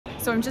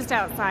So I'm just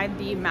outside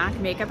the MAC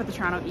Makeup at the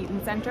Toronto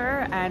Eaton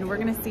Centre, and we're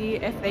gonna see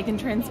if they can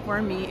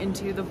transform me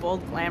into the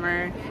Bold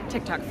Glamour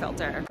TikTok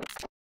filter.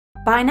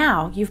 By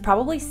now, you've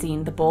probably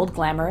seen the Bold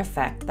Glamour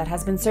effect that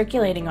has been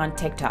circulating on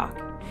TikTok.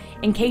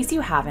 In case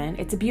you haven't,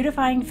 it's a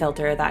beautifying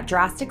filter that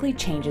drastically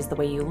changes the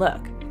way you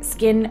look.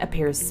 Skin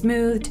appears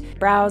smoothed,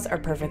 brows are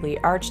perfectly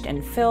arched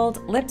and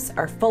filled, lips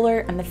are fuller,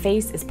 and the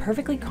face is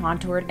perfectly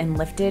contoured and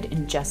lifted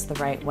in just the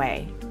right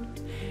way.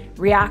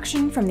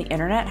 Reaction from the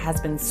internet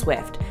has been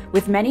swift,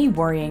 with many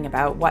worrying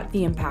about what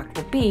the impact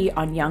will be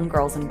on young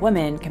girls and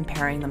women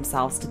comparing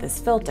themselves to this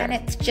filter. And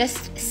it's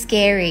just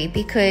scary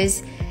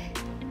because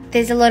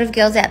there's a lot of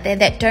girls out there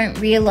that don't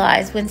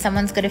realize when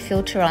someone's got a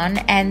filter on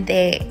and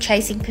they're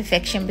chasing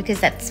perfection because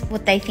that's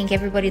what they think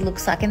everybody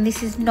looks like, and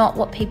this is not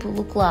what people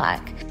look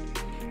like.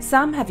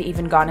 Some have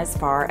even gone as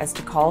far as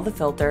to call the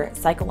filter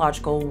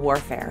psychological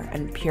warfare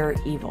and pure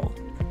evil.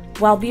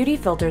 While beauty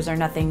filters are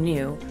nothing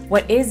new,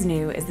 what is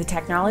new is the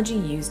technology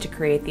used to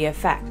create the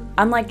effect.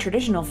 Unlike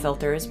traditional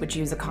filters, which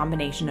use a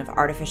combination of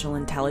artificial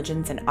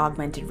intelligence and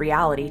augmented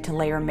reality to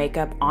layer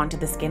makeup onto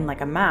the skin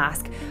like a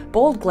mask,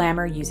 Bold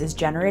Glamour uses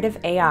generative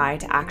AI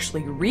to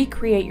actually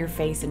recreate your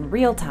face in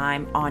real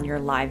time on your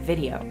live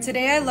video.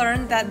 Today I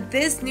learned that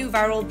this new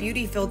viral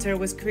beauty filter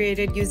was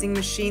created using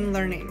machine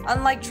learning.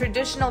 Unlike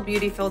traditional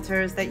beauty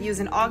filters that use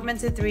an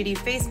augmented 3D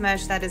face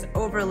mesh that is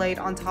overlaid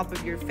on top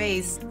of your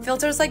face,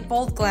 filters like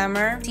Bold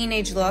Glamour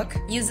Teenage Look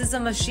uses a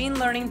machine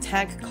learning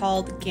tech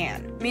called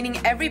GAN, meaning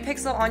every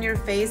pixel on your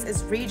face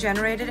is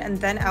regenerated and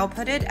then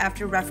outputted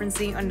after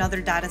referencing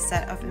another data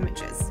set of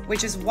images,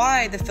 which is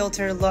why the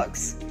filter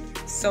looks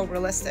so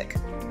realistic.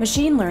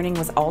 Machine learning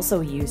was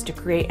also used to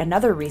create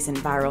another recent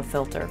viral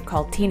filter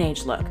called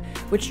Teenage Look,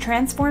 which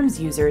transforms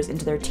users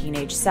into their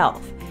teenage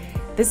self.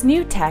 This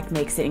new tech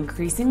makes it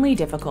increasingly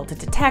difficult to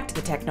detect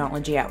the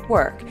technology at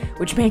work,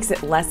 which makes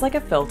it less like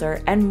a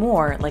filter and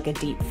more like a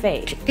deep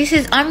fake.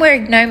 I'm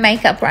wearing no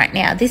makeup right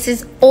now. This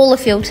is all a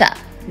filter.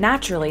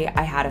 Naturally,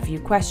 I had a few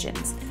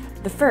questions.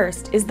 The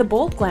first, is the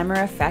Bold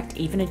Glamour effect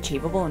even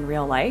achievable in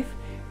real life?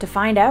 To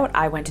find out,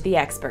 I went to the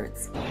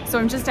experts. So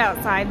I'm just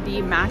outside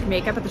the MAC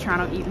Makeup at the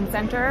Toronto Eaton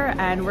Centre,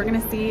 and we're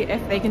gonna see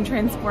if they can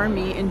transform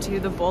me into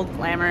the Bold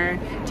Glamour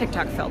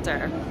TikTok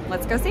filter.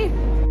 Let's go see.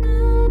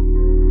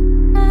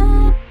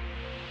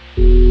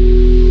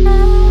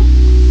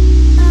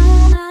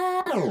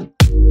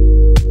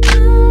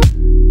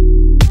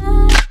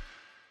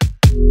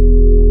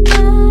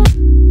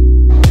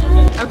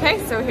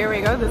 Okay, so here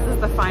we go. This is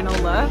the final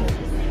look.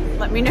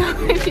 Let me know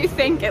if you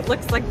think it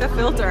looks like the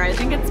filter. I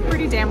think it's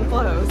pretty damn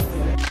close.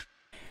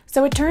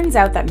 So it turns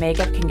out that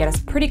makeup can get us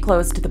pretty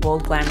close to the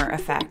Bold Glamour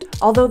effect,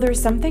 although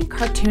there's something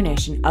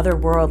cartoonish and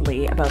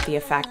otherworldly about the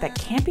effect that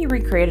can't be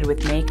recreated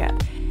with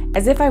makeup,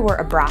 as if I were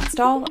a Bratz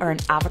doll or an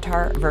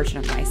avatar version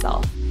of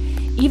myself.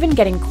 Even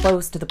getting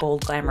close to the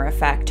Bold Glamour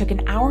effect took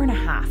an hour and a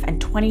half and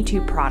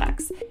 22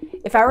 products.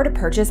 If I were to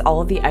purchase all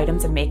of the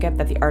items of makeup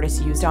that the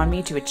artist used on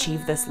me to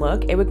achieve this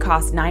look, it would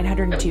cost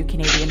 902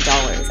 Canadian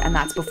dollars, and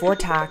that's before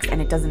tax,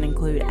 and it doesn't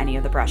include any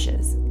of the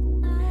brushes.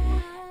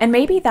 And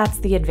maybe that's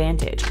the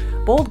advantage.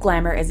 Bold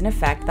Glamour is an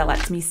effect that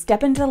lets me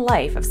step into the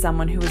life of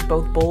someone who is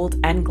both bold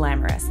and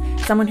glamorous,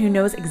 someone who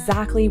knows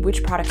exactly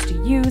which products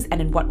to use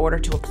and in what order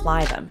to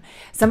apply them,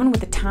 someone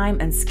with the time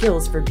and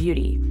skills for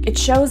beauty. It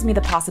shows me the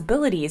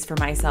possibilities for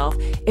myself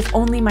if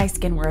only my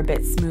skin were a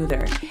bit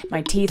smoother,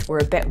 my teeth were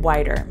a bit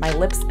whiter, my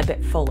lips a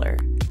bit fuller.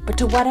 But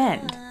to what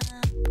end?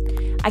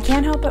 I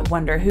can't help but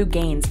wonder who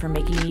gains from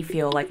making me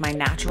feel like my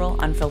natural,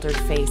 unfiltered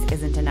face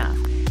isn't enough,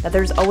 that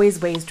there's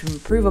always ways to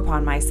improve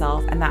upon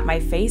myself, and that my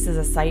face is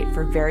a site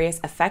for various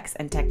effects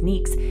and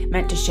techniques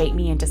meant to shape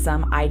me into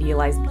some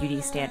idealized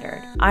beauty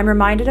standard. I'm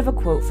reminded of a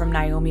quote from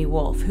Naomi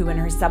Wolf, who in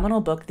her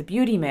seminal book, The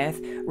Beauty Myth,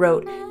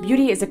 wrote,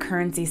 "Beauty is a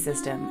currency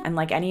system, and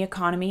like any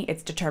economy,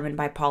 it's determined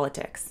by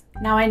politics."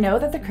 Now, I know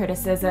that the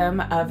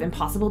criticism of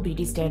impossible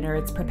beauty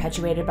standards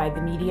perpetuated by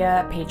the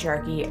media,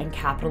 patriarchy, and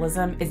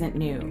capitalism isn't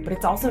new, but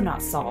it's also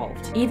not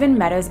solved. Even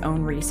Meta's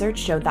own research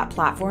showed that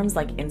platforms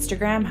like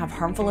Instagram have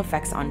harmful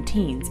effects on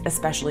teens,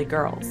 especially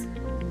girls.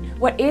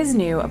 What is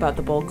new about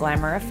the Bold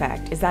Glamour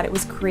effect is that it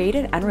was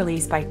created and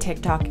released by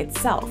TikTok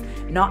itself,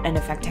 not an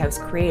effect house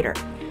creator.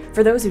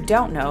 For those who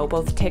don't know,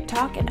 both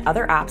TikTok and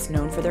other apps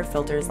known for their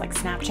filters like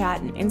Snapchat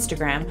and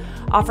Instagram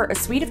offer a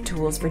suite of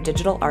tools for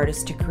digital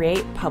artists to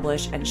create,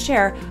 publish, and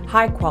share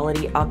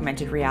high-quality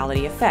augmented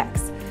reality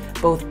effects.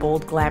 Both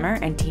Bold Glamour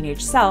and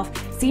Teenage Self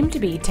seem to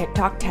be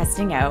TikTok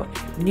testing out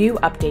new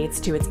updates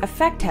to its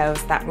effect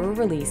house that were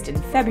released in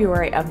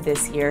February of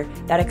this year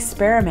that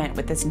experiment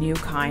with this new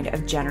kind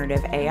of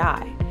generative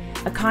AI.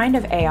 A kind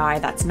of AI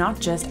that's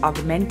not just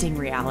augmenting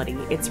reality,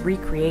 it's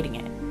recreating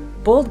it.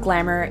 Bold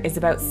Glamour is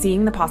about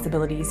seeing the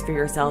possibilities for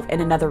yourself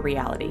in another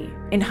reality,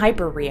 in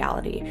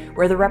hyper-reality,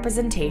 where the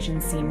representation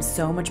seems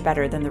so much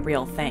better than the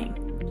real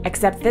thing.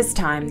 Except this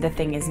time, the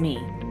thing is me.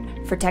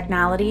 For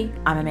Technality,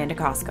 I'm Amanda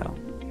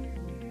Costco.